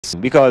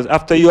Because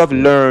after you have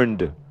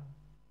learned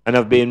and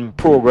have been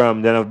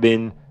programmed and have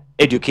been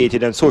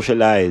educated and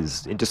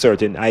socialized into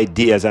certain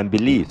ideas and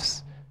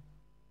beliefs,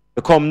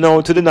 to come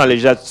now to the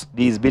knowledge that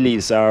these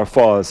beliefs are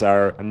false,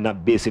 are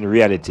not based in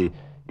reality,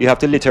 you have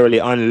to literally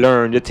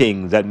unlearn the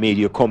things that made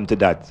you come to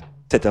that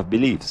set of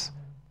beliefs.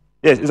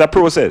 Yes, it's a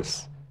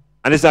process.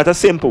 And it's not a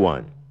simple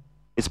one.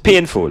 It's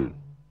painful. And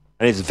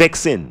it's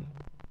vexing.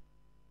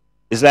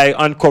 It's like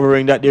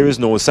uncovering that there is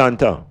no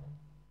Santa.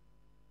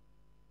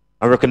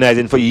 And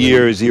recognizing for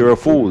years you're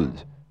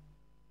fooled.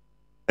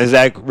 It's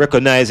like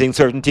recognizing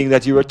certain things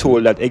that you were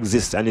told that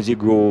exist, and as you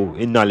grow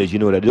in knowledge, you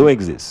know that they don't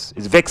exist.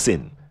 It's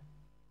vexing.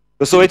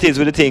 So it is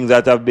with the things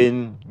that have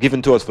been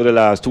given to us for the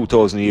last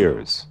 2,000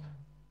 years.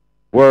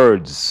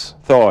 Words,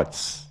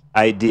 thoughts,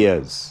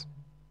 ideas,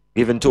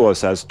 given to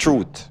us as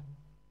truth.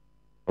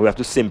 We have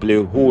to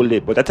simply hold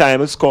it. But the time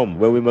has come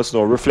when we must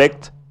now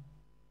reflect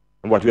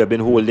on what we have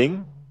been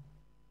holding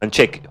and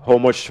check how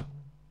much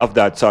of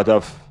that sort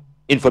of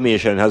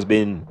information has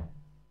been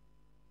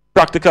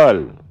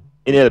practical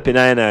in helping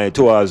I and I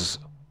towards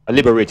a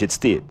liberated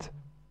state.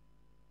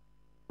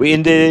 We're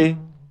in the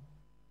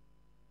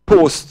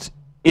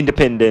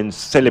post-independence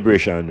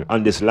celebration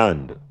on this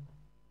land.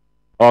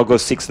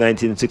 August 6,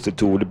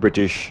 1962, the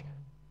British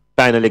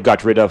finally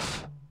got rid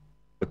of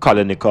the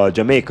colony called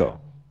Jamaica.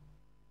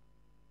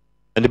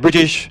 And the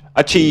British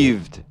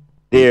achieved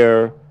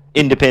their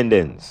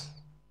independence.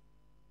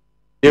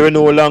 They were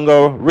no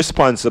longer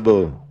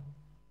responsible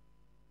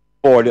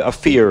for the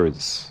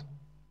affairs,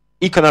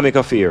 economic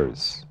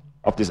affairs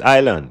of this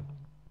island.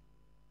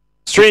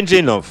 Strangely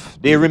enough,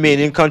 they remain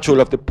in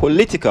control of the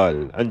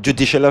political and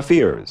judicial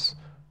affairs.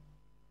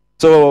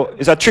 So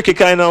it's a tricky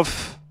kind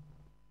of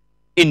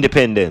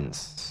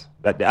independence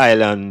that the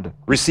island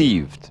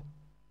received.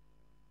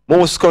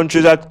 Most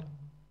countries that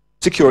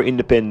secure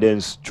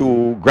independence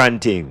through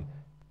granting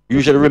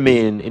usually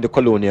remain in the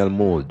colonial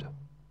mode.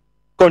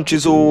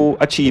 Countries who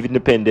achieve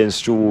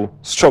independence through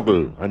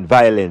struggle and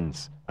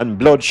violence and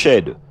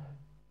bloodshed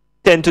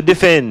tend to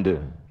defend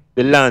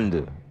the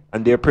land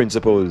and their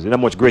principles in a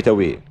much greater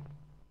way.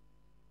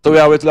 So we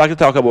always like to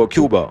talk about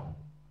Cuba,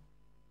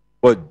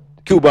 but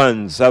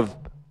Cubans have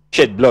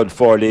shed blood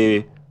for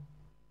their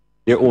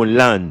own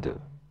land.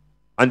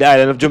 On the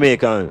island of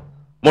Jamaica,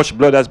 much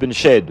blood has been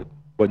shed,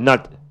 but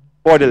not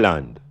for the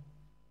land.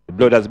 The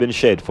blood has been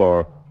shed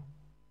for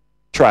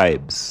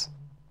tribes,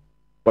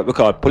 what we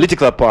call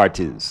political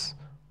parties.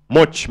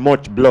 Much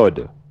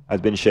blood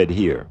has been shed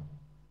here.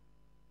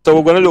 So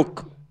we're going to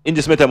look in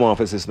this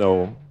metamorphosis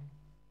now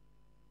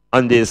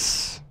on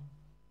this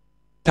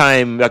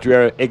time that we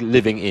are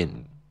living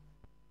in.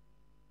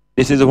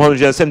 This is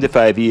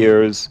 175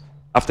 years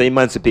after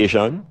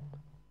emancipation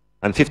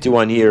and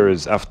 51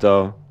 years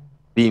after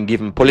being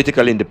given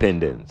political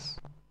independence.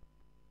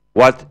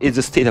 What is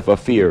the state of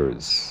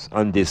affairs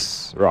on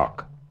this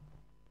rock?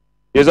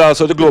 There's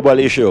also the global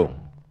issue.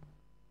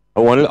 I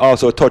want to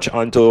also touch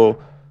on to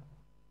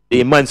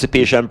the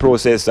emancipation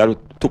process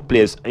that took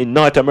place in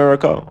North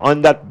America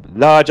on that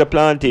larger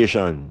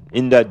plantation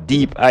in that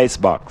deep ice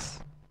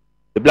box.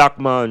 The black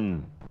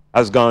man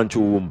has gone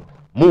through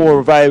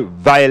more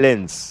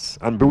violence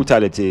and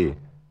brutality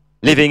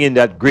living in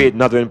that great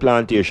northern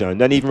plantation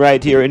than even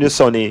right here in the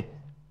sunny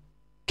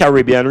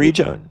Caribbean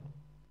region.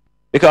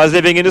 Because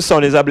living in the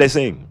sun is a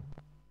blessing.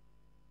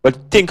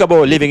 But think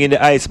about living in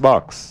the ice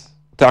box.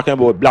 Talking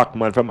about black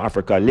man from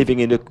Africa living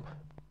in the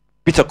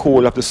bitter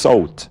cold of the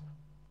south.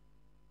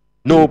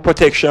 No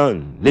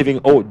protection,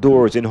 living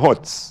outdoors in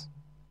huts.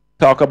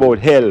 Talk about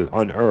hell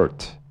on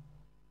earth.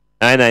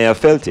 And I have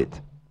felt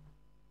it.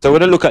 So we're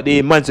going to look at the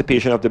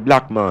emancipation of the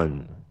black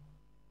man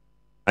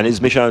and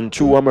his mission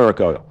through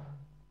America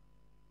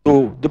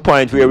to the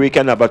point where we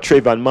can have a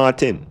Trayvon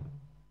Martin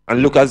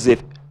and look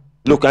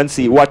and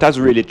see what has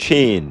really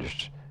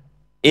changed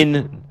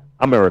in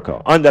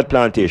America on that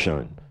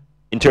plantation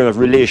in terms of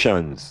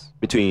relations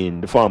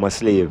between the former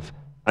slave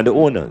and the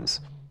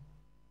owners.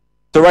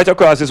 So right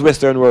across this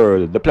Western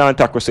world, the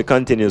plantocracy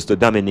continues to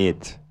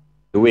dominate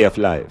the way of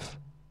life.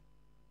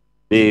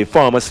 The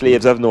former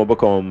slaves have now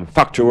become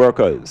factory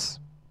workers.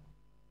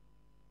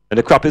 And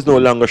the crop is no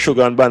longer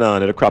sugar and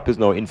banana, the crop is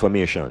now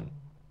information.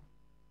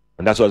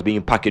 And that's what's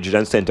being packaged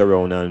and sent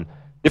around, and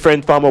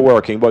different forms of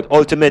working, but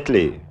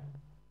ultimately,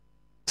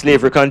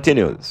 slavery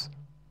continues.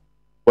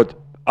 But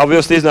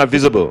obviously it's not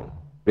visible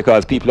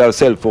because people have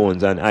cell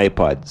phones and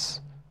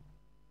iPads,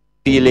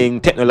 feeling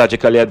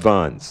technologically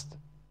advanced.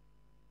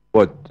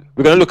 But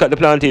we're going to look at the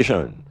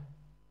plantation.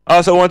 I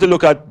also want to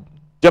look at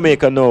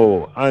Jamaica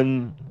now,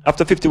 and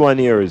after 51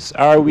 years,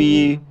 can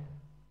we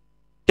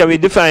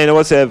define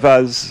ourselves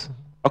as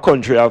a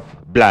country of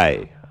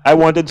bligh? I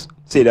want to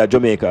say that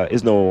Jamaica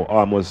is now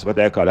almost what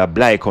I call a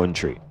bligh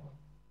country.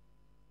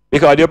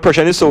 Because the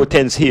oppression is so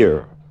tense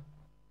here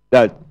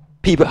that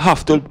people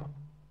have to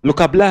look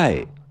at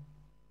bligh.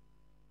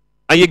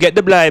 And you get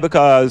the bligh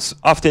because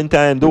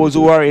oftentimes those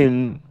who are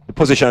in the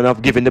position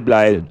of giving the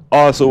bligh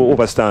also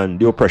understand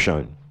the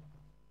oppression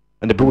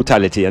and the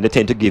brutality, and they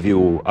tend to give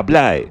you a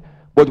bligh.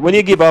 But when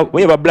you have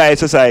a bligh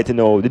society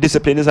now, the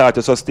discipline is hard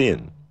to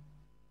sustain.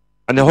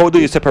 And how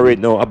do you separate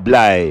now a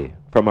blie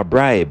from a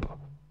bribe?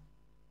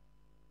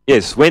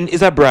 Yes, when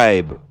is a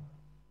bribe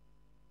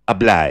a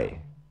blie?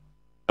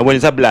 And when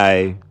is a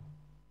blie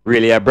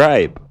really a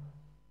bribe?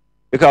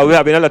 Because we're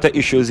having a lot of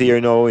issues here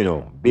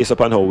now, based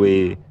upon how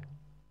we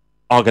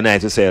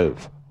organize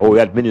ourselves, how we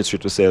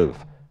administrate ourselves.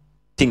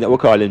 Thing that we're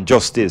calling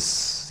justice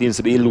seems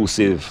to be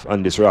elusive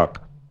on this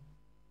rock.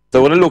 So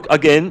I want to look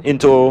again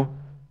into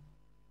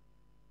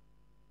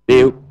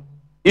the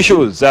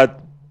issues that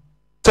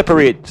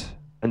separate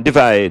and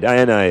divide I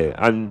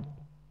and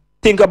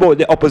think about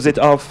the opposite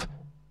of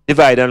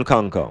divide and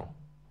conquer.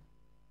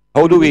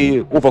 How do we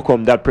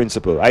overcome that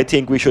principle? I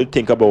think we should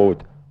think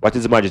about what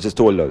His Majesty has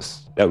told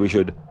us, that we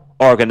should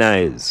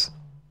organize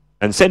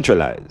and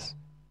centralize.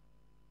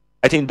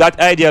 I think that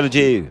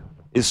ideology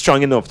is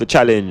strong enough to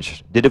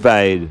challenge the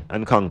divide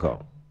and conquer.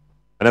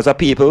 And as a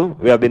people,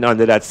 we have been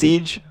under that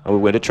siege, and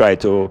we're going to try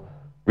to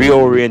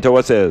reorient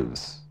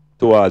ourselves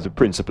towards the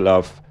principle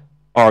of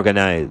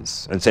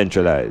organize and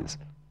centralize.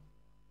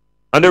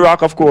 On the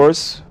rock, of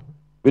course,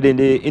 within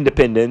the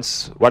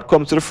independence, what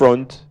comes to the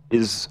front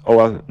is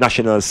our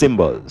national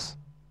symbols.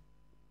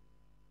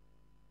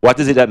 What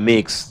is it that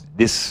makes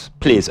this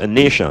place a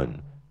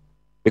nation?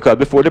 Because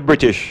before the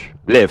British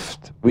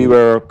left, we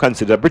were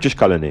considered a British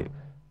colony.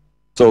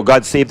 So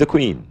God save the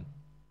Queen.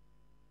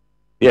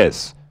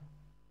 Yes.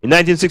 In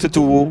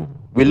 1962,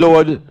 we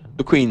lowered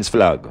the Queen's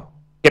flag,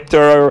 kept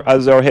her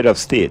as our head of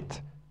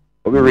state,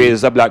 but we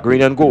raised a black,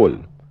 green, and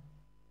gold.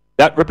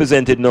 That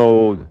represented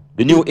now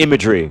the new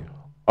imagery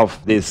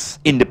of this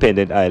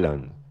independent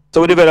island.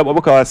 So we developed what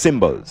we call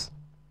symbols.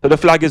 So the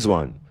flag is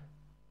one.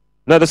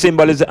 Another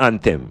symbol is the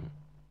anthem.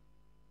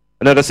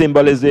 Another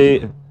symbol is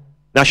the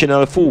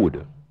national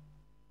food.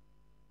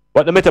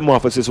 What the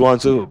metamorphosis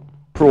wants to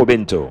probe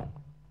into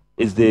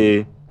is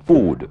the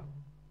food.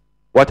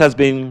 What has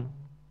been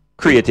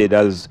created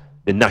as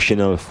the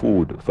national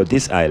food for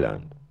this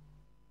island.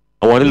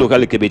 I want to look a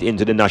little bit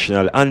into the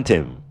national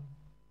anthem.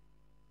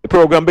 The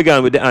program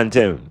began with the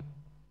anthem.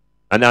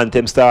 And the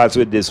anthem starts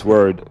with this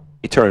word,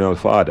 Eternal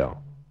Father.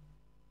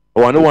 I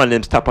want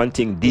them stop and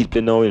think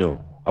deeply now,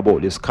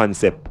 about this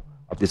concept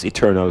of this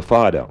Eternal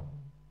Father.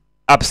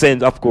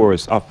 Absent, of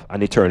course, of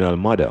an Eternal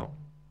Mother.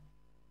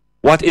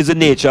 What is the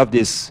nature of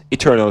this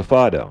Eternal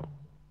Father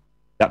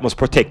that must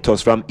protect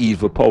us from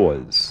evil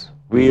powers?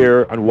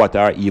 Where and what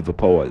are evil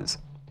powers?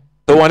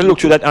 So I want to look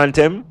through that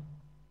anthem.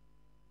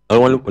 I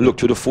want to look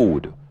through the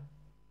food.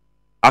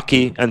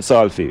 Ackee and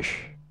saltfish,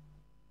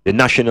 the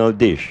national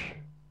dish.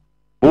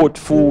 Both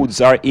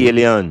foods are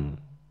alien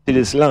to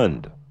this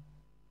land.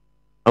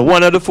 And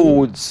one of the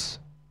foods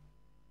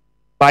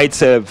by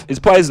itself is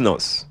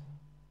poisonous.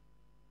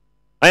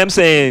 I am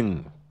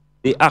saying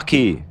the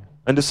ackee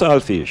and the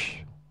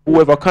saltfish,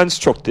 whoever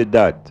constructed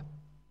that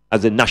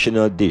as a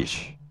national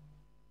dish,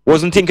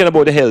 wasn't thinking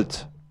about the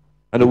health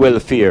and the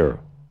welfare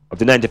of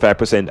the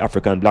 95%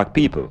 African black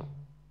people.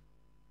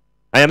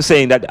 I am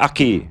saying that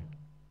ackee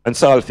and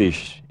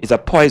saltfish is a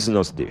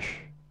poisonous dish.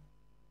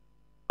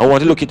 I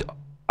want to look at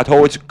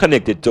how it's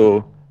connected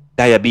to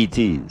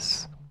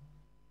diabetes.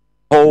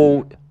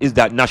 How is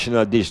that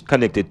national dish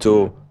connected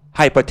to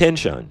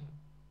hypertension,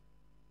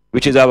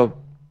 which is a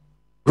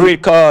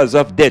great cause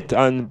of death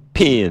and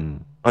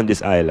pain on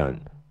this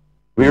island?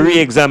 We're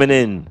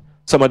re-examining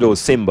some of those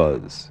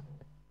symbols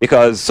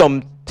because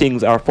some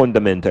things are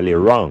fundamentally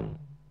wrong.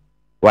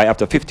 Why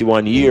after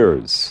 51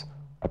 years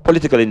of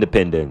political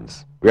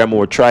independence, we are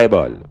more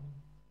tribal.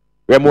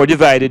 We are more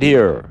divided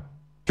here.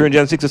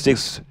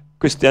 366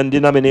 Christian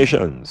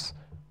denominations,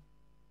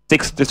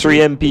 63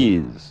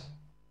 MPs,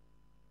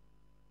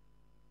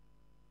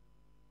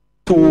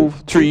 2,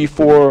 3,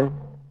 4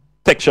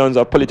 sections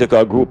of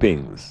political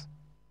groupings.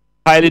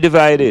 Highly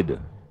divided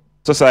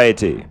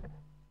society,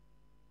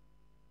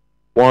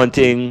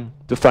 wanting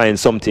to find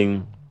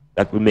something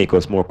that will make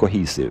us more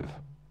cohesive.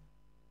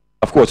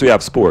 Of course, we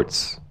have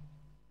sports,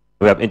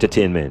 we have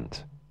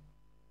entertainment,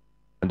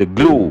 and the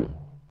glue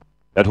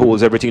that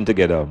holds everything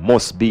together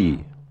must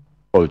be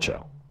culture.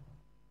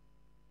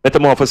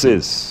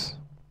 Metamorphosis,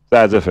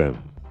 StylzFM.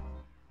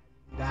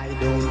 I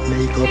don't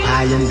make up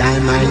I and I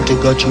mind to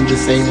go through the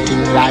same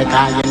thing like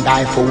I and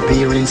I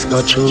forbearance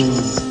go through.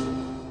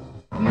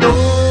 No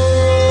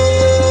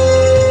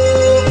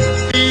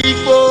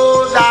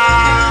people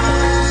die,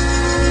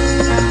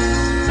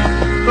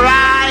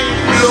 cry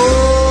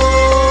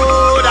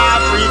blood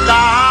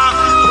Africa,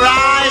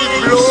 cry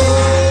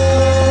blood.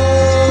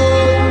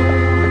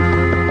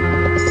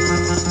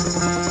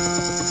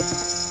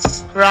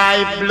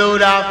 Cry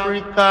blood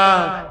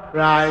Africa,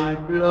 cry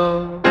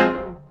blood.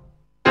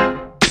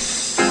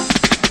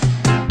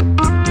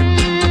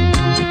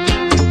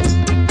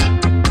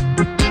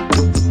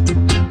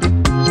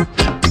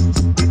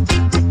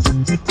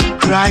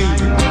 Cry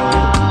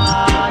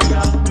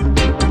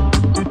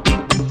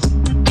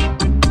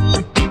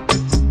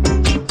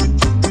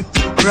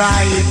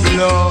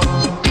blood.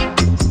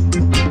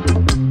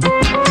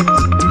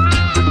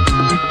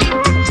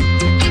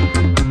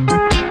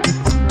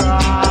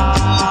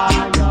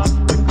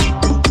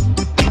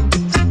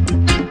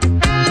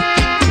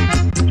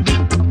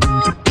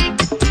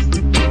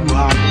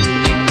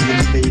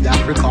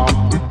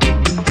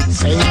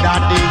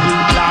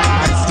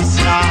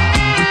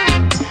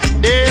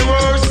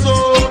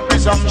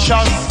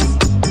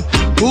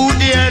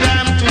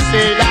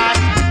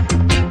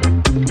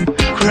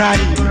 cry.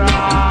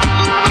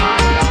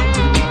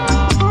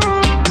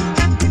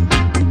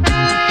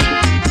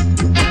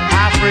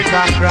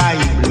 Africa cry,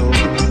 blood.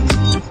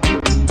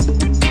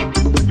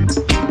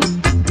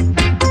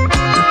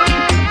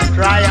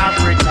 Cry,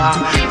 Africa,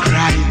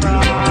 cry,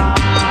 blood.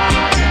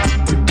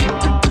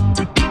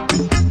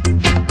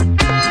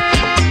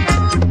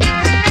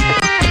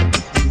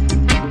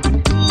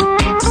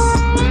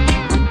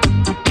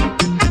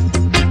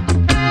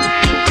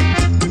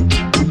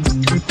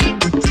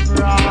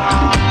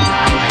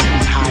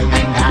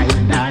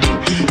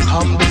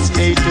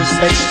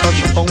 Set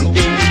such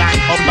foundation,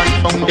 upon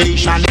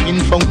foundation, in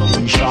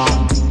foundation.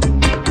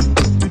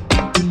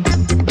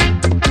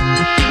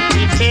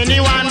 If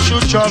anyone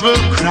should trouble,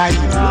 cry.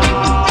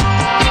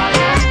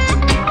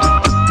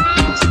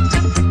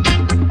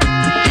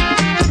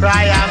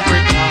 Cry,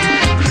 Africa,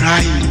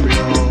 cry,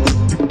 Lord.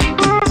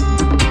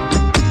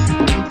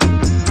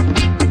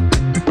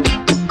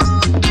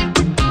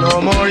 No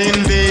more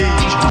invasion.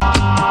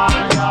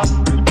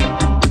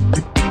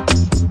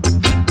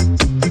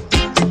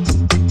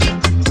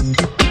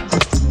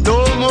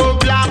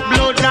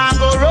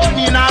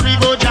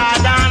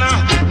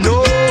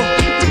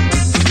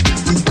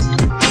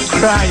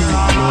 Cry,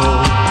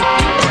 Lord.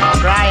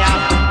 Cry,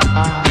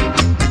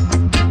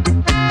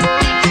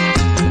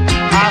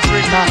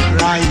 Africa,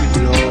 cry,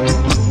 Lord.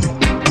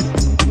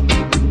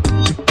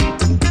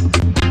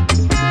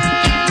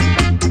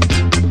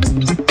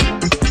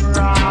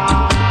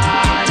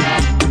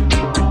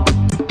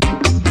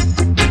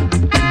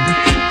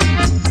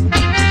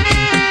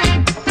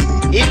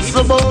 It's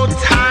about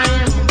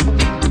time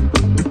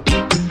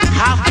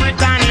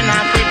African and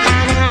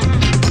Africana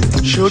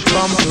should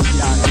come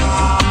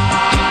together.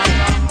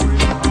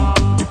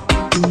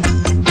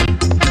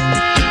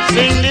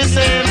 Sing the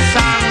same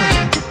song.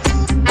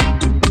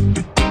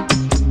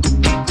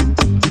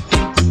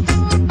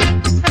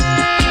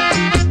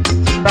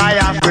 Cry,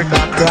 Africa,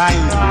 cry.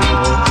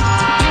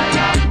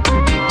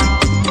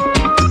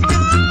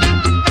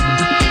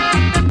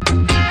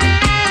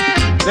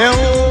 The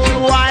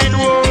whole wide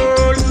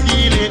world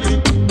feel it.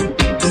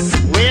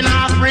 When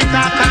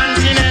Africa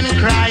continent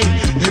cry,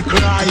 they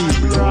cry.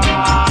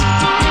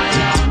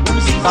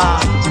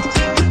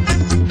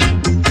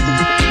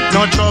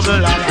 No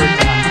trouble,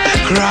 Africa.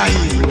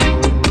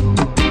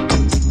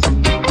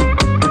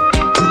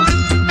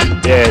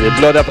 Yeah, the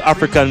blood of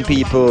African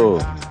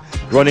people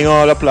running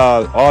all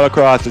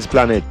across this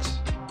planet,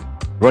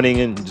 running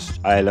in this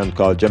island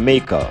called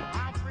Jamaica.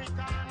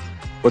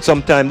 But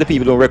sometimes the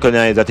people don't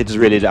recognize that it is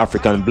really the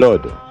African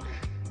blood,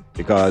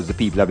 because the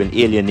people have been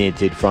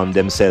alienated from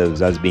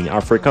themselves as being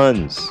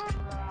Africans.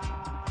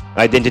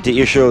 Identity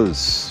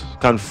issues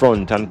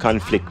confront and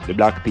conflict the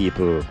black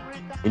people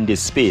in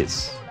this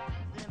space.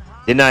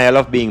 Denial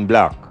of being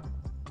black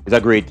is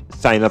a great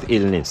sign of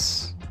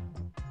illness,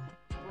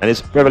 and it's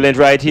prevalent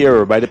right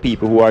here by the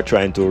people who are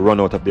trying to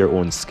run out of their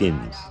own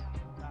skins.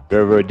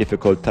 Very, very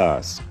difficult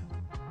task.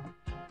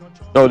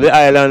 Now the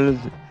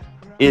island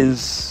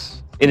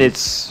is in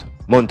its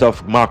month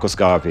of Marcus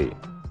Garvey.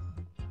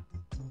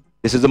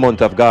 This is the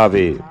month of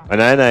Garvey,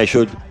 and I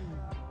should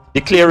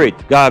declare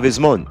it Garvey's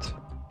month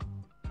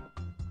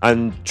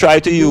and try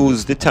to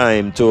use the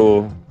time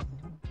to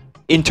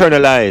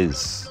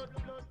internalize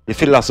the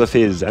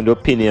philosophies and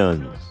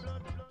opinions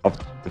of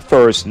the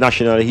first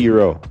national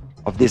hero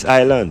of this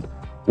island.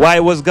 Why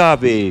was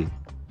Garvey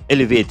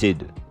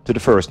elevated to the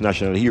first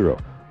national hero?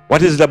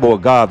 What is it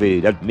about Garvey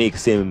that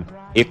makes him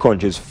a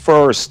country's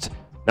first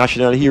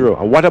national hero?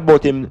 And what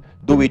about him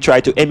do we try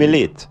to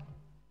emulate?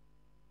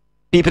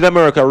 People in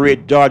America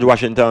read George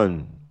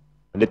Washington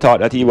and they thought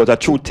that he was a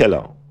truth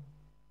teller.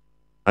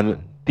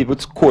 And people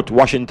quote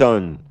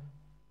Washington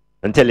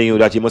and telling you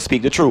that you must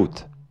speak the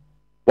truth.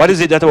 What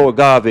is it that about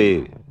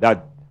Garvey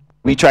that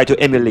we try to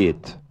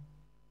emulate?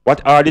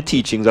 What are the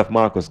teachings of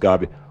Marcus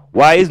Garvey?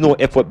 Why is no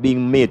effort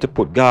being made to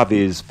put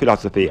Garvey's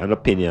philosophy and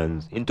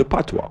opinions into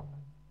patois?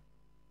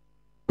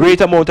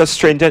 Great amount of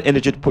strength and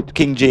energy to put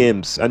King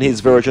James and his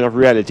version of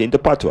reality into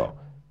patois,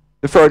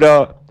 to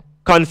further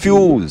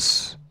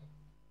confuse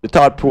the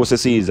thought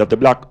processes of the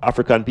black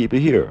African people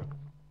here.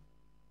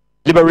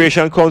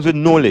 Liberation comes with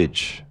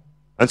knowledge.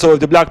 And so if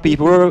the black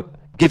people were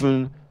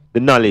given the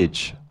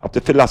knowledge of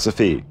the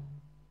philosophy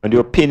and the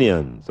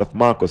opinions of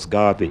Marcus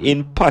Garvey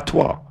in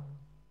patois,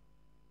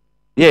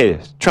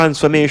 yes,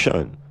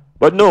 transformation.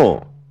 But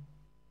no,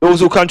 those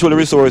who control the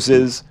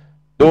resources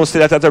don't see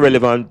that as a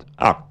relevant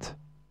act.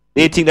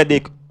 They think that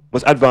they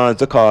must advance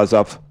the cause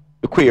of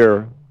the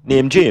queer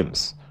named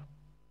James.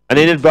 And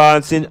in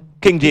advancing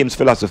King James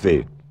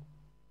philosophy,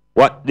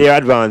 what they are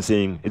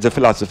advancing is a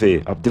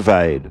philosophy of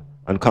divide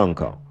and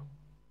conquer.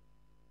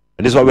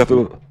 And this is why we have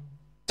to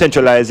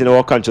centralize in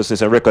our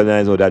consciousness and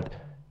recognize that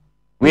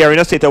we are in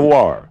a state of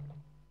war.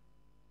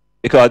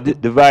 Because the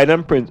divide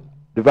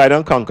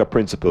and conquer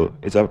principle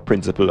is a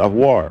principle of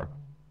war.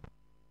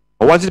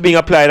 And once it's being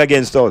applied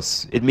against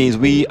us, it means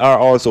we are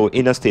also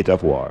in a state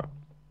of war.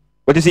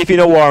 But you see, if you're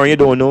in a war and you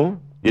don't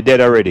know, you're dead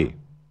already.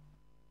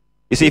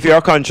 You see, if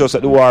you're conscious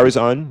that the war is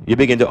on, you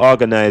begin to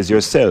organize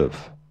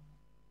yourself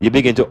You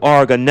begin to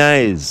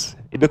organize.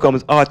 It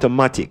becomes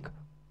automatic.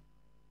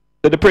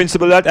 So the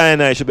principle that I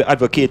and I should be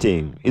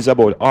advocating is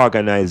about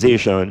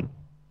organization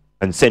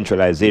and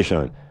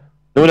centralization.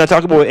 Now, we're not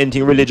talking about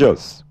anything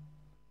religious.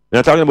 We're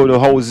not talking about no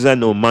houses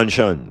and no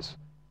mansions.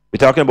 We're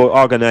talking about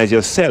organize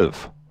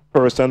yourself,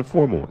 first and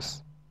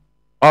foremost.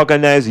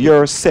 Organize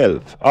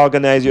yourself.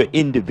 Organize your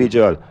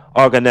individual.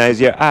 Organize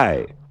your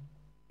I.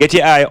 Get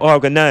your I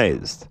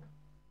organized.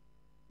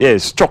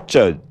 Yes,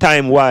 structured,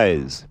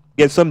 time-wise.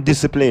 Get some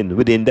discipline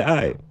within the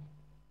I.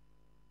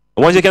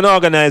 Once you can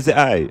organize the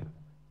I,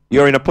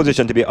 you're in a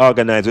position to be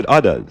organized with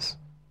others.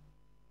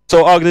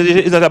 So organization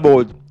is not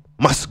about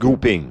mass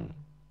grouping.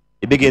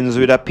 It begins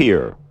with a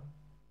peer.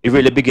 It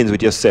really begins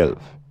with yourself.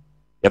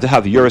 You have to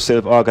have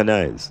yourself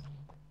organized.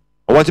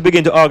 And once you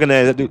begin to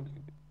organize at the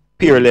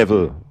peer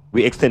level,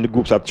 we extend the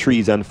groups of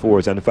 3s and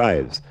 4s and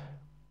 5s.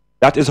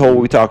 That is how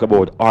we talk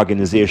about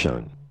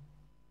organization.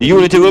 The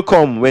unity will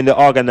come when the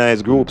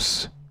organized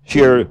groups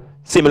share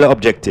similar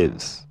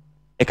objectives,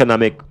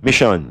 economic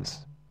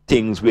missions.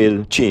 Things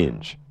will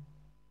change.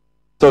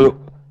 So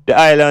the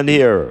island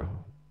here,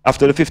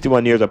 after the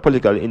 51 years of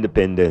political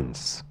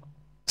independence,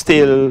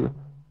 still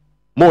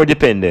more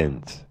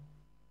dependent,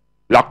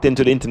 locked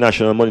into the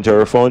International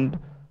Monetary Fund,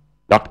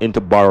 locked into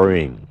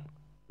borrowing,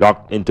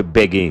 locked into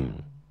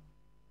begging.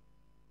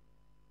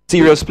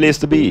 Serious place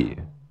to be.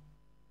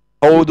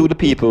 How do the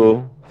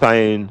people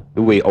find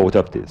the way out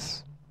of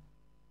this?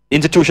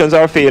 Institutions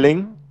are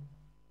failing.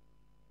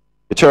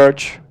 The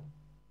church,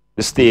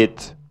 the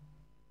state,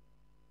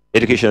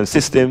 education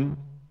system.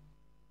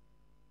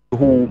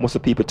 Who must the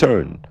people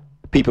turn?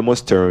 The people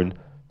must turn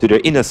to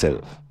their inner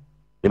self.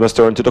 They must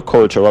turn to the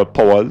cultural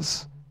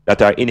powers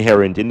that are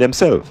inherent in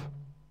themselves.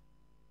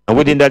 And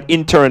within that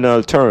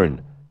internal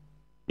turn,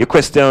 you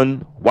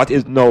question what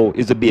is now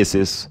is the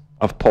basis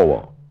of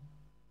power.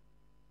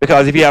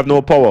 Because if you have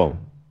no power,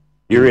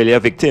 you're really a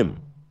victim.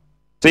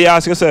 So you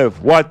ask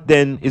yourself, what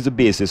then is the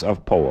basis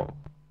of power?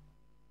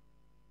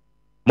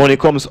 Money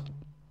comes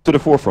to the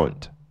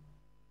forefront.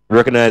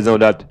 Recognize now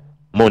that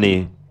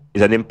money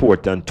is an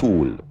important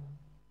tool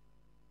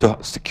to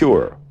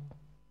secure.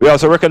 We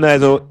also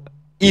recognize now,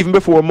 even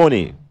before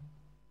money,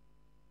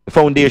 the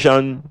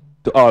foundation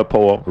to all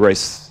power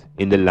rests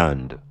in the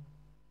land.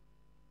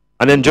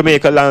 And in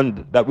Jamaica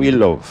land that we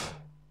love,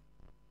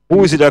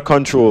 who is it that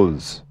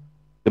controls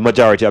the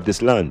majority of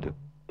this land?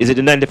 Is it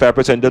the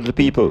 95% of the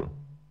people?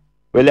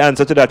 Well, the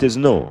answer to that is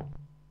no.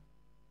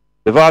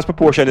 The vast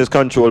proportion is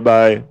controlled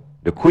by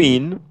the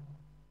Queen,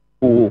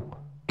 who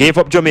gave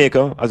up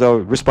Jamaica as a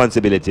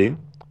responsibility,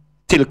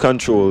 still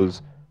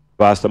controls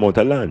vast amount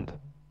of land.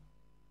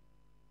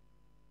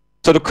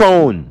 So the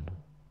crown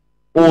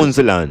owns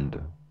the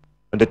land,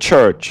 and the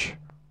church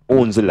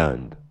owns the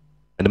land,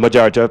 and the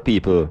majority of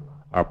people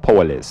are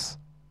powerless.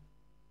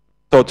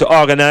 So to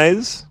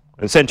organize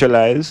and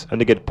centralize and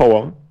to get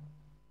power,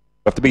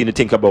 you have to begin to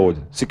think about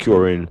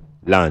securing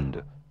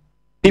land.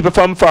 People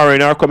from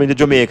foreign are coming to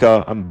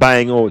Jamaica and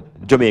buying out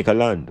Jamaica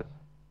land.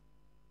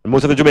 And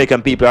most of the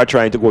Jamaican people are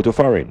trying to go to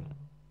foreign.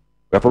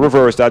 We have to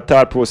reverse that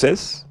thought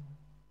process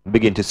and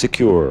begin to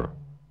secure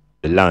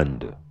the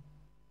land.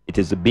 It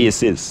is the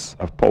basis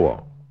of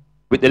power.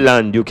 With the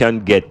land, you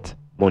can get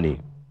money.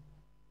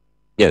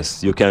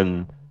 Yes, you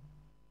can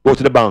go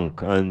to the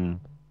bank and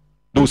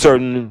do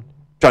certain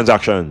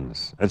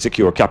transactions and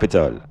secure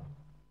capital.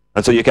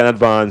 And so you can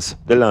advance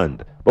the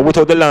land. But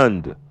without the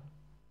land,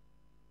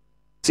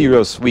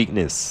 serious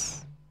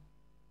weakness.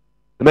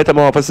 The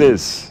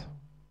metamorphosis,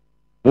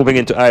 moving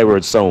into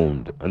I-word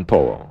sound and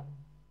power.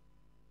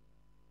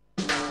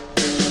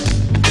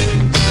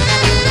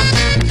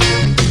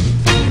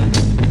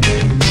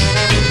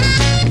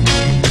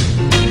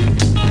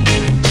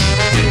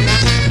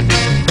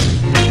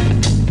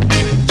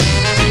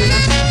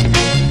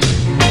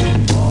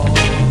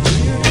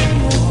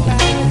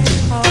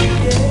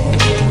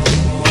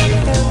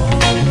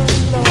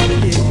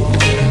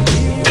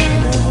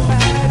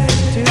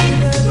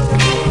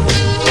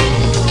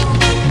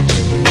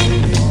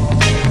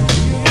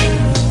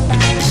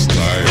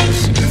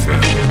 StylzFM.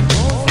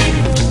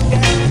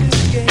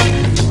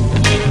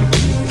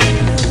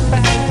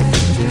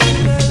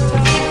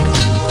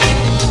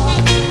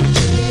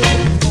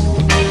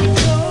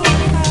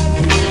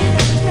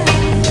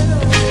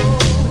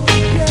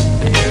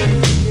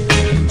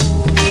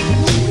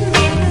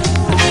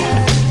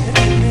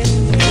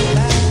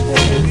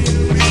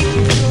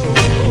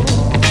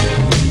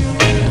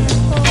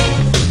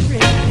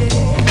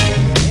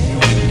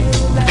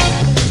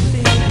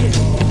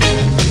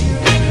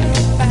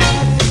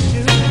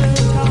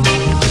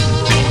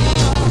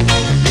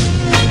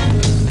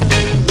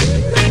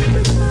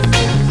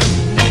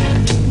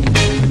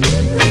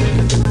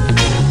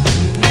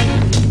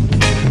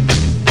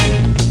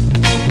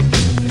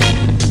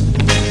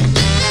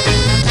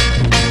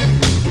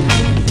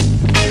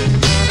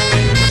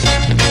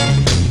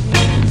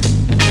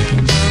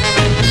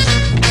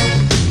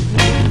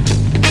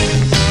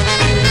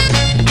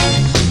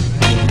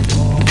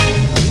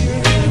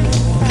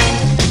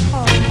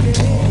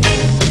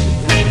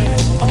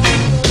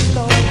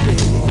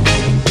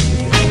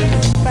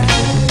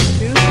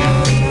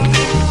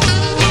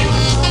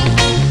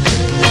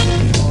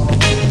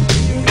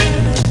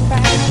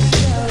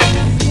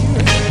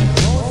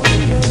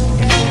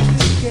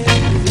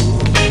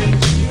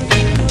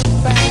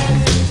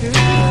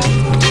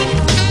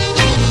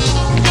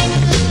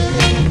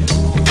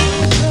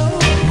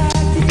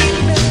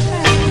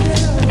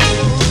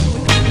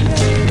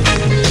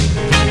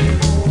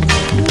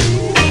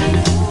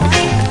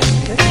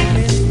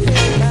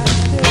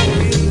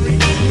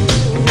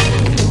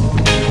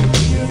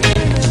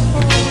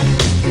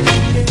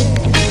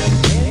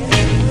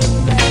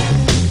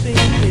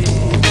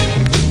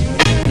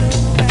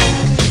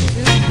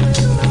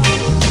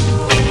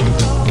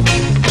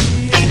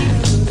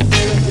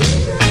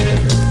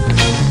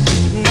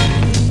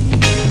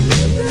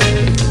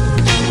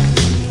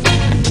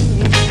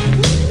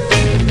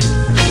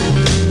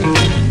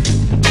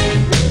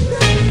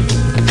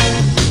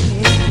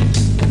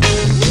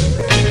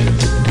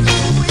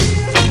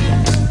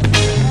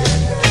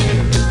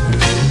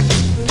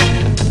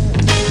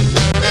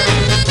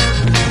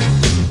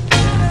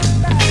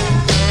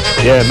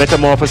 Yeah,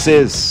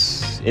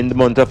 Metamorphosis in the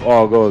month of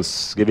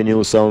August, giving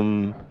you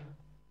some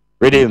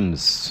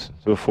rhythms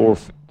to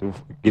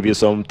give you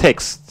some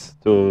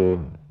text to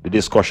the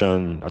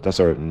discussion at a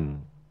certain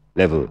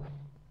level.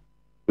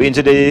 We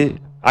into the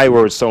I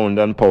word sound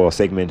and power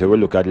segment where we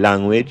look at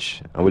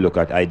language and we look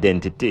at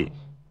identity.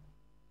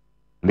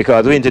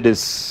 Because we're into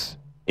this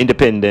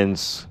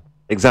independence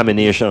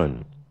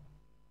examination,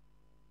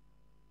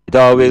 it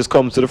always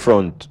comes to the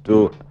front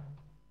to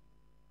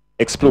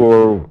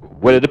explore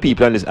whether the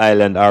people on this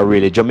island are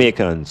really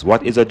Jamaicans.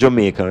 What is a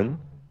Jamaican?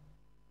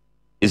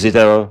 Is it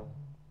a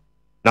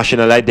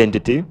national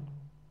identity?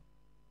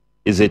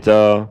 Is it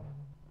a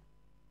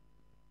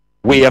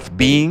way of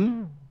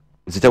being?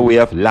 Is it a way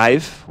of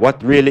life?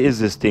 What really is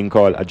this thing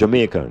called a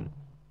Jamaican?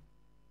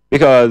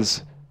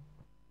 Because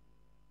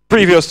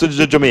previous to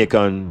the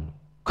Jamaican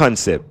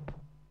concept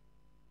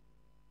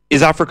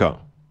is Africa.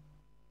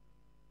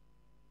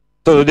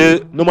 So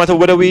no matter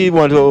whether we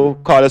want to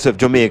call ourselves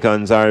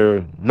Jamaicans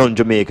or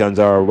non-Jamaicans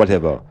or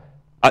whatever,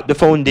 at the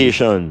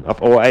foundation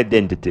of our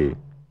identity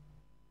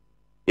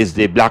is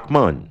the black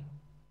man.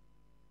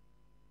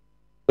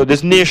 So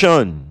this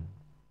nation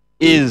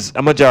is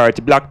a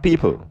majority black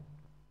people.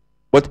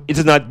 But it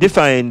is not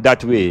defined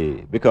that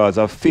way because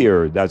of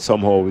fear that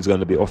somehow is going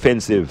to be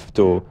offensive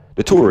to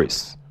the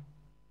tourists.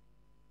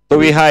 So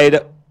we hide,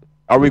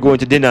 or we go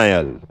into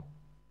denial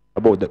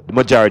about the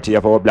majority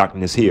of our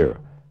blackness here.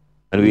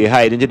 And we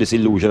hide into this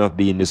illusion of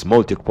being this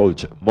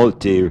multi-culture,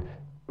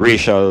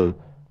 multi-racial,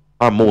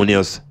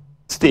 harmonious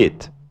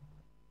state.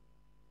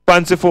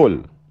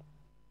 Fanciful.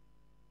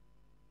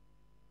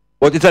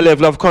 But it's a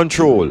level of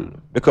control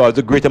because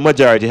the greater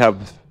majority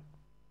have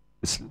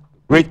this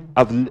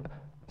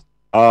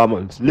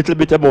little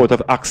bit amount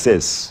of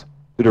access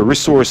to the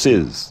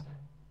resources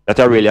that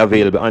are really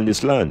available on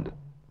this land.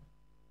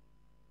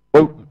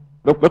 Well,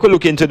 we could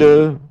look into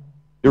the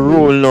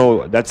role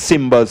now that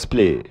symbols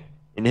play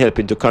in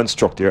helping to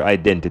construct your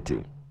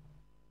identity.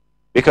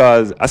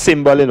 Because a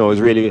symbol,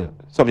 is really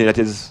something that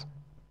has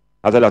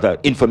a lot of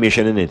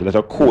information in it, a lot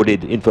of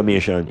coded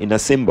information in a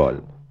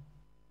symbol.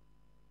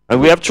 And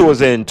we have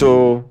chosen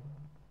to,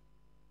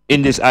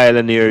 in this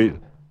island here,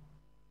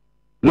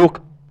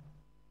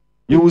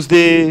 use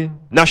the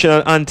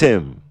national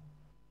anthem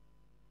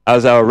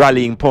as a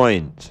rallying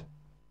point,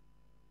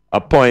 a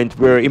point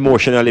where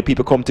emotionally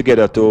people come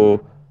together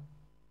to,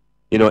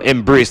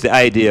 embrace the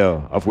idea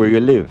of where you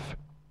live.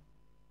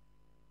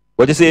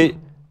 But you see,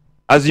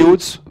 as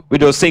youths, we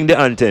don't sing the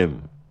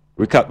anthem.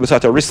 We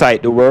sort of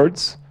recite the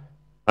words,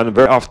 and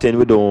very often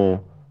we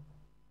don't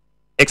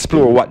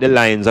explore what the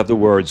lines of the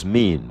words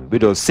mean. We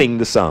don't sing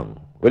the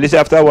song. Well, you see,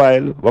 after a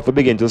while, we have to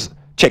begin to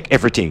check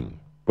everything.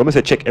 When we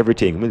say check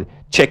everything, I mean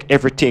check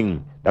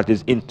everything that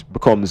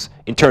becomes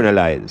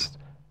internalized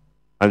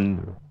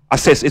and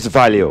assess its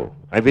value.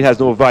 And if it has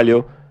no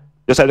value,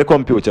 just like the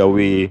computer,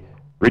 we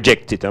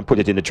reject it and put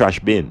it in the trash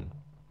bin.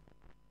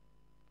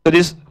 So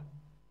this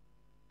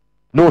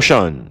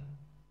notion,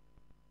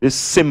 this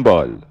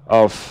symbol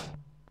of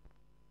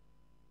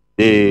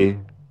the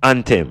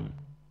anthem,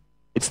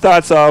 it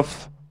starts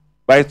off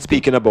by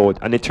speaking about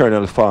an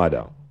eternal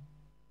father.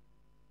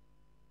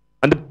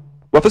 And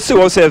we have to see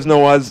ourselves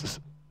now as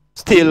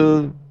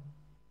still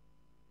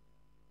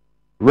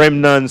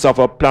remnants of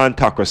a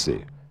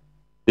plantocracy.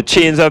 The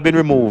chains have been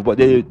removed, but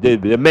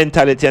the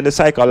mentality and the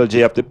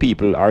psychology of the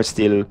people are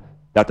still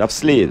that of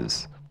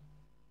slaves.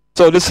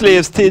 So the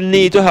slaves still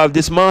need to have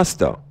this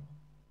master.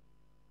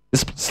 The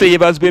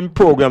slave has been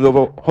programmed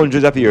over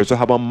hundreds of years to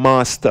have a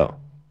master.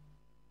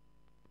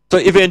 So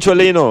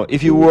eventually,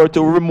 if you were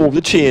to remove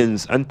the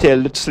chains and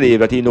tell the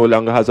slave that he no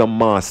longer has a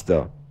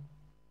master,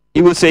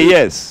 he will say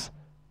yes.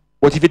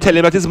 But if you tell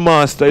him that his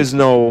master is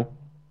now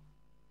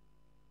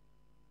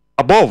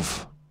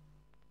above,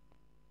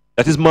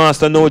 that his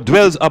master now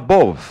dwells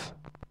above,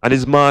 and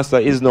his master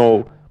is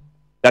now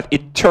that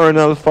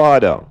eternal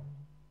father,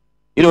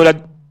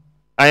 that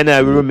I and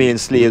I will remain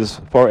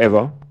slaves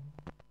forever.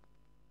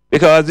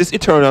 Because this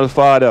eternal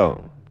father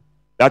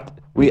that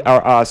we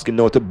are asking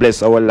now to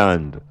bless our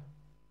land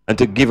and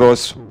to give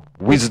us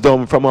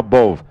wisdom from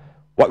above,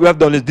 what we have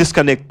done is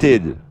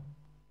disconnected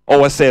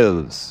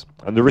ourselves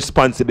and the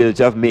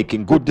responsibility of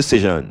making good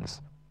decisions.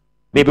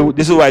 Maybe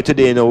this is why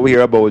today we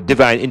hear about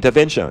divine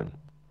intervention.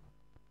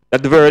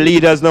 That the very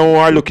leaders now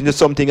are looking to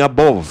something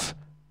above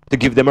to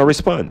give them a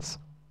response.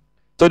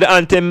 So the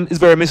anthem is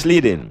very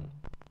misleading.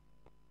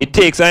 It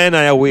takes I and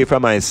I away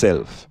from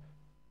myself.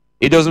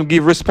 It doesn't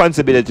give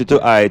responsibility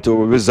to I to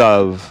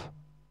resolve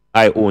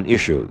I own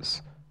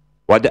issues.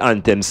 What the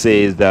anthem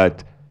says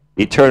that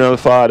Eternal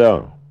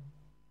Father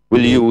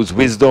will use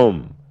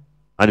wisdom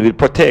and will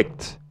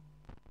protect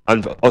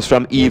us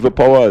from evil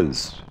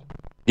powers,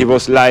 give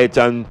us light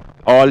and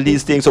all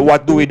these things. So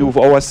what do we do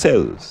for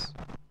ourselves?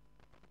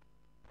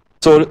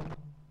 So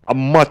a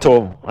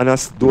motto and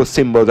those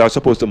symbols are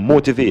supposed to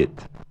motivate.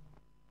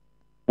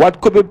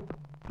 What could be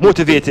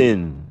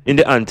motivating in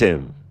the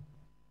anthem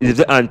is if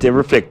the anthem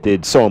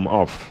reflected some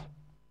of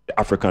the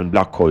African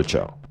black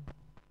culture.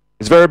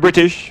 It's very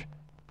British,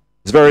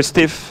 it's very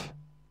stiff,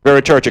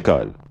 very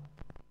churchical.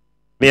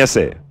 May I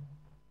say,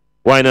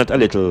 why not a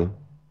little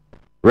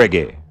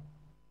reggae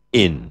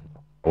in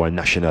our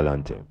national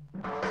anthem?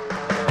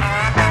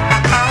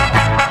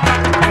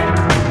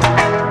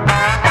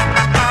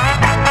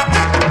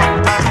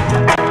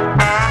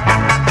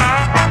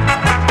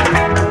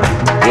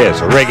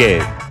 Yes,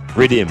 reggae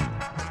rhythm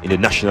in the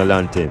national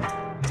anthem.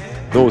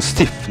 No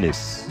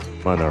stiffness,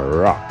 man, a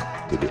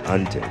rock to the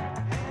anthem.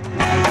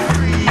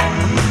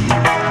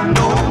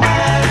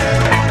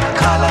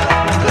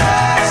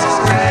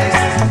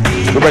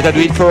 We better do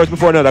it first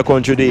before another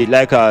country do it,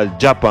 like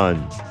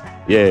Japan.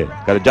 Yeah,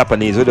 because the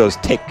Japanese will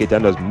just take it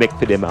and just make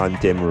for them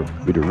anthem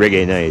with the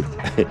reggae night.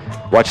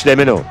 Watch them,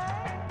 you know.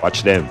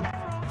 Watch them.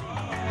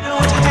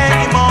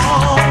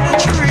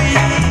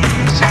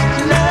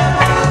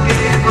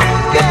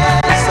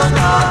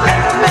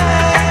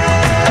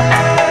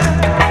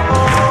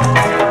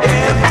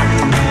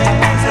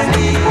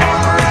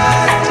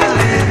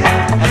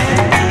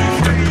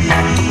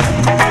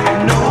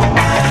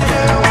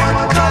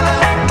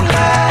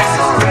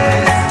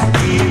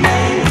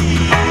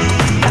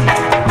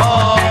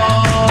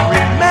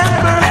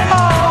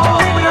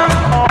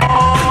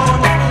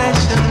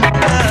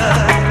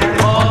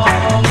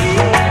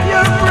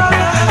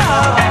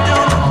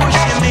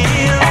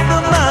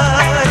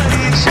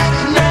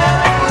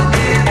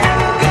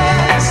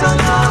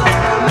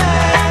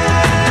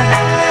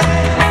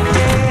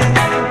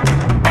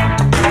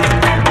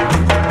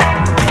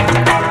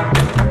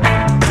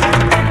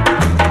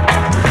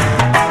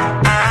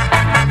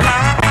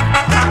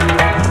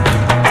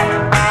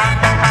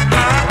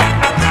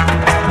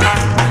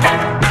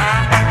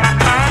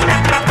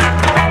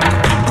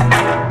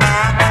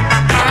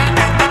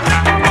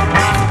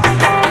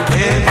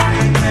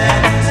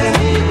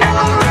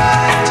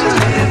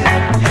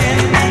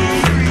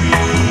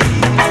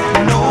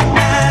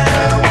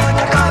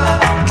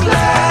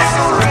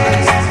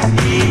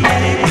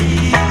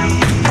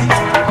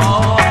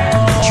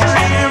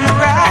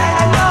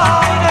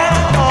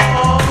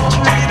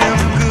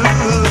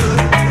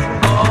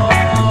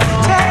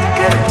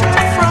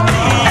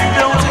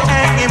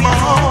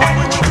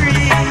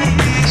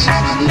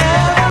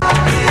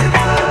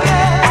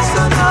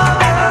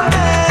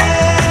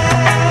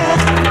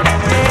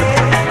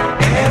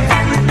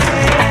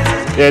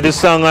 Yeah,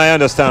 this song I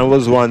understand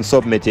was one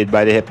submitted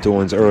by the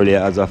Heptones earlier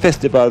as a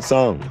festival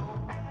song.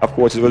 Of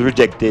course, it was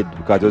rejected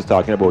because it was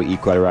talking about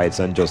equal rights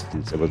and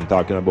justice. It wasn't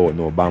talking about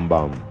no bam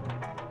bam.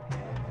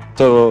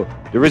 So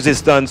the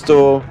resistance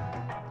to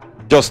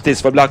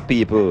justice for black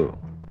people,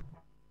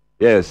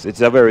 yes,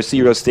 it's a very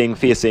serious thing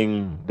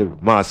facing the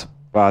vast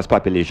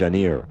population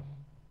here.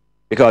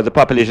 Because the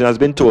population has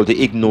been told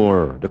to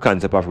ignore the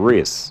concept of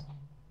race.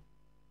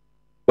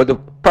 But the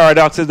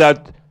paradox is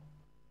that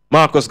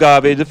Marcus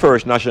Garvey, the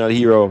first national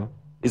hero,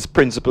 his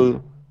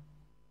principle,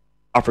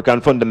 African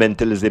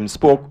fundamentalism,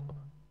 spoke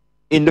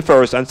in the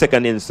first and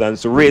second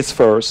instance, race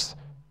first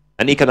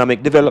and economic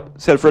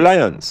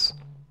self-reliance.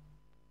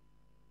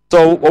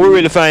 So what we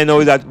really find now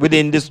is that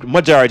within this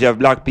majority of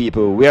black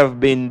people, we have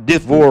been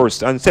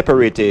divorced and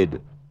separated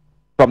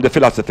from the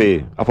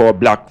philosophy of our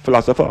black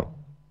philosopher.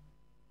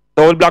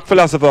 The old black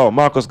philosopher,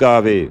 Marcus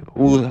Garvey,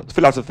 whose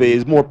philosophy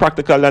is more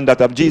practical than that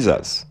of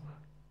Jesus.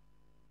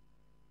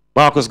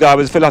 Marcus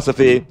Garvey's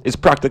philosophy is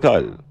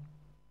practical.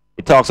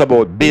 It talks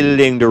about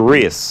building the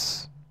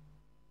race.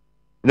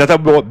 It's not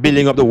about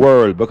building up the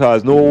world,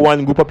 because no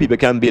one group of people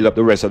can build up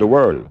the rest of the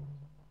world.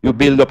 You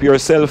build up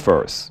yourself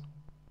first.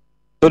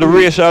 So the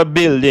racial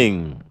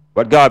building,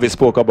 what Garvey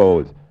spoke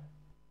about,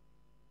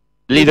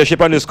 leadership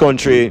in this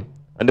country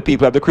and the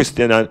people of the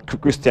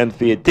Christian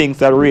faith thinks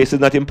that race is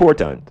not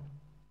important.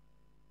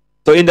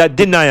 So in that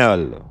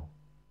denial,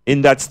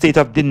 in that state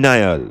of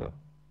denial,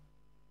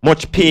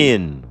 much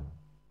pain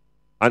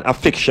and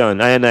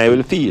affliction I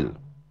will feel.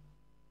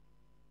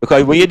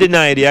 Because when you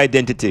deny the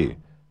identity,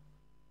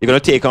 you're going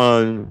to take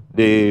on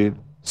the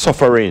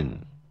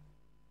suffering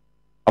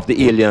of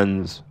the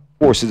aliens,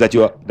 forces that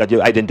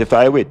you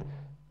identify with.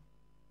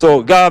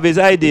 So Garvey's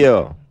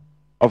idea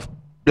of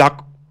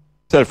black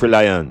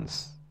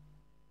self-reliance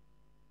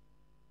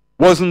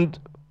wasn't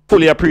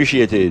fully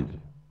appreciated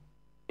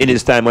in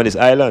his time on this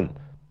island.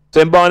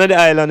 So he's born on the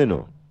island, you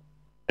know,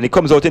 and he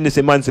comes out in this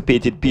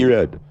emancipated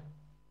period.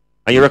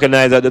 And you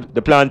recognize that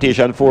the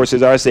plantation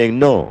forces are saying,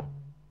 no,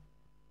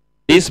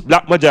 this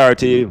black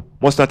majority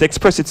must not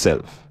express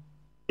itself.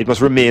 It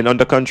must remain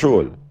under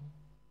control.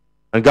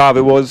 And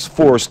Garvey was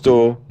forced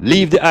to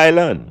leave the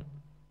island.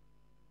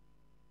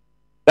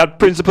 That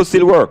principle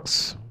still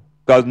works,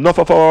 because enough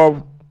of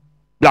our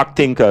black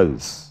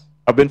thinkers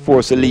have been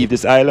forced to leave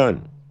this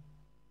island.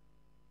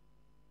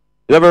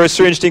 There's a very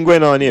strange thing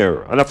going on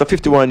here. And after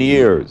 51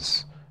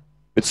 years,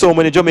 with so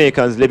many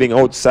Jamaicans living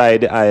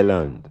outside the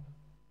island,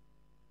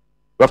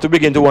 we have to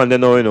begin to wonder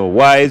now, you know,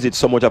 why is it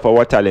so much of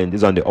our talent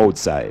is on the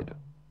outside?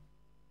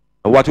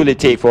 And what will it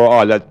take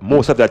for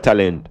most of that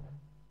talent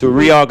to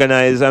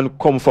reorganize and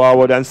come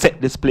forward and set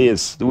this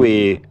place the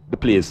way the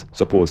place is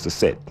supposed to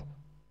set?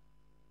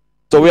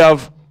 So we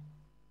have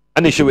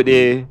an issue with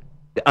the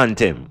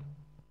anthem.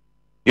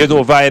 There's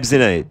no vibes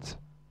in it.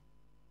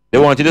 They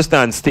wanted to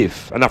stand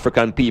stiff, and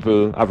African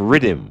people have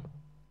rhythm.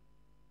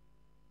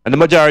 And the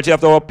majority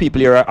of our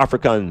people here are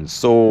Africans,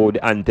 so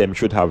the anthem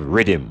should have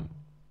rhythm.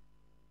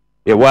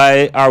 Yeah,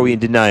 why are we in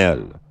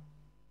denial?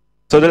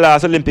 So the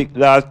last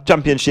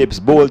championships,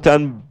 Bolt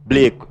and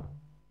Blake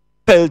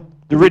felt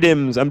the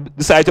rhythms and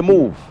decided to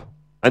move.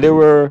 And they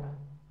were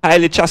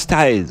highly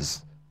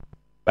chastised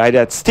by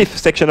that stiff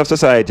section of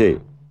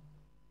society,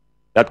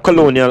 that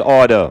colonial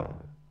order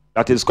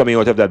that is coming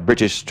out of that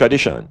British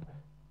tradition.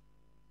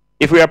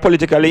 If we are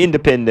politically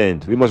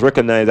independent, we must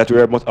recognize that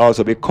we must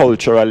also be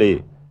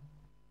culturally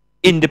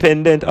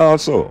independent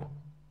also.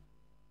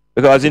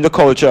 Because in the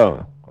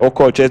culture, our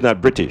culture is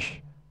not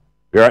British.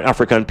 We are an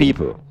African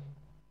people.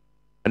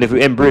 And if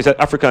we embrace that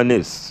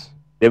Africanness,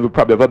 then we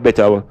probably have a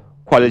better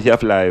quality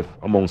of life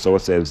amongst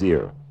ourselves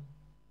here.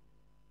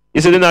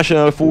 Is it the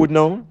national food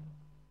now?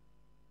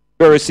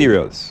 Very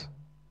serious.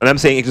 And I'm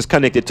saying it is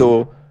connected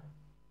to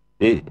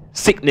the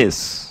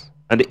sickness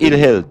and the ill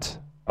health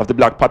of the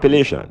black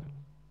population.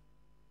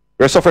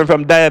 We're suffering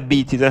from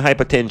diabetes and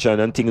hypertension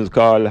and things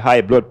called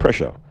high blood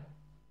pressure.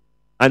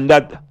 And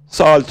that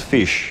salt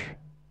fish,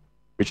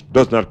 which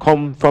does not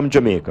come from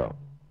Jamaica,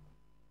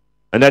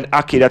 and that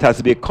ackee that has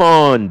to be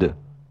canned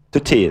to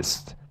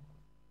taste.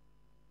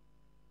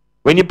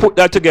 When you put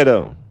that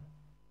together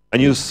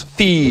and you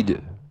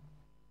feed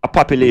a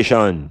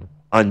population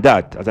on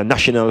that as a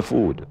national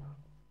food,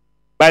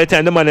 by the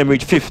time the man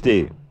reach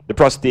 50, the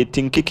prostate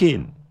thing kick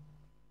in.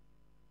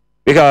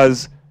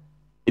 Because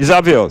it is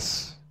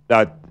obvious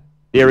that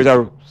there is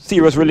a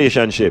serious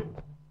relationship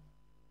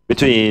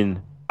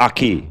between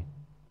ackee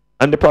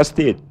and the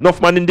prostate.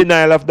 Enough man in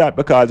denial of that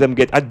because them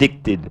get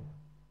addicted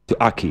to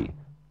ackee.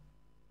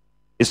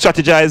 It's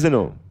strategized, you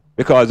know,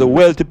 because the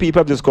wealthy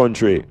people of this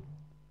country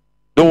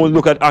don't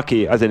look at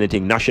ackee as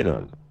anything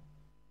national.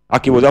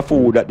 Ackee was a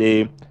food that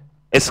they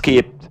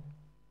escaped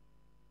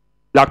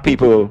black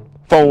people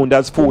found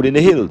as food in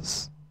the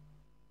hills.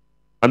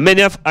 And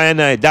many of I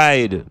and I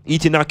died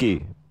eating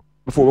ackee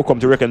before we come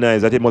to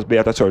recognize that it must be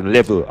at a certain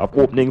level of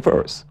opening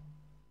first.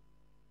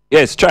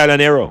 Yes, trial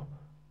and error.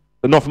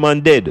 Enough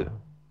man dead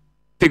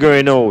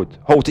figuring out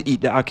how to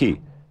eat the ackee.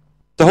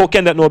 So how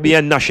can that not be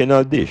a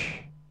national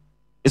dish?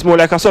 It's more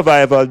like a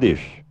survival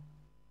dish.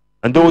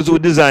 And those who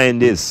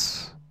designed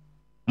this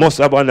must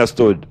have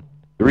understood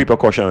the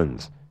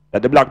repercussions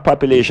that the black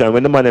population,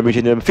 when the man reached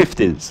in their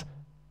 50s,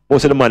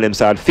 most of the man them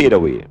start fade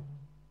away.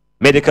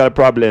 Medical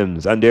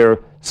problems and their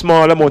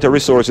small amount of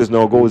resources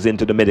now goes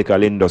into the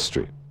medical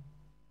industry.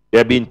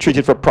 They're being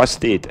treated for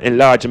prostate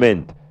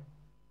enlargement,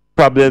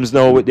 problems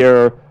now with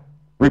their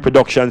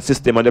reproduction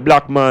system, and the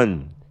black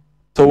man.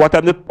 So what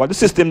the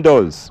system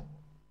does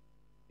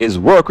is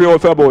work you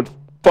out for about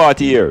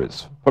 40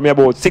 years, from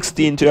about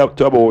 16 to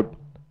about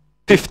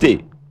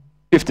 50,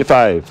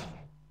 55.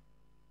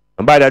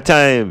 And by that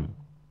time,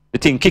 the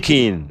thing kick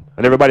in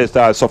and everybody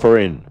starts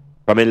suffering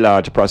from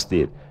enlarged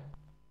prostate.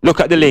 Look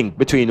at the link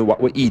between what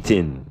we're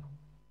eating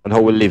and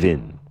how we're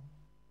living,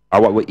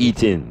 or what we're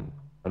eating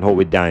and how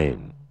we're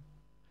dying.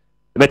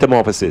 The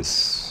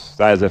Metamorphosis,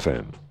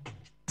 StylzFM.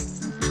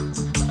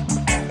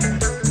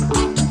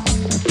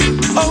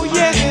 Oh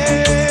yeah,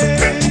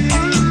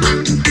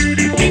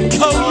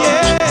 oh yeah, oh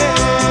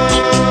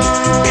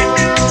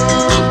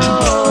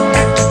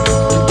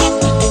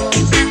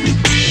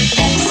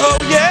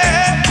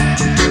yeah,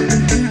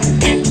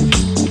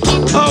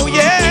 oh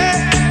yeah,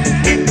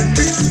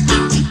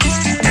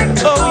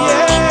 oh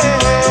yeah.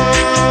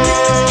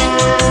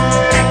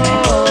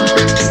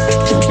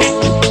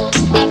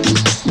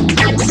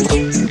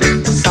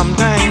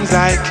 Sometimes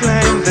I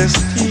climb the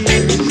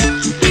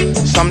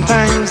stairs,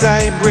 sometimes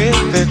I break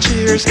the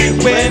cheers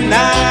when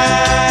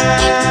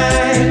I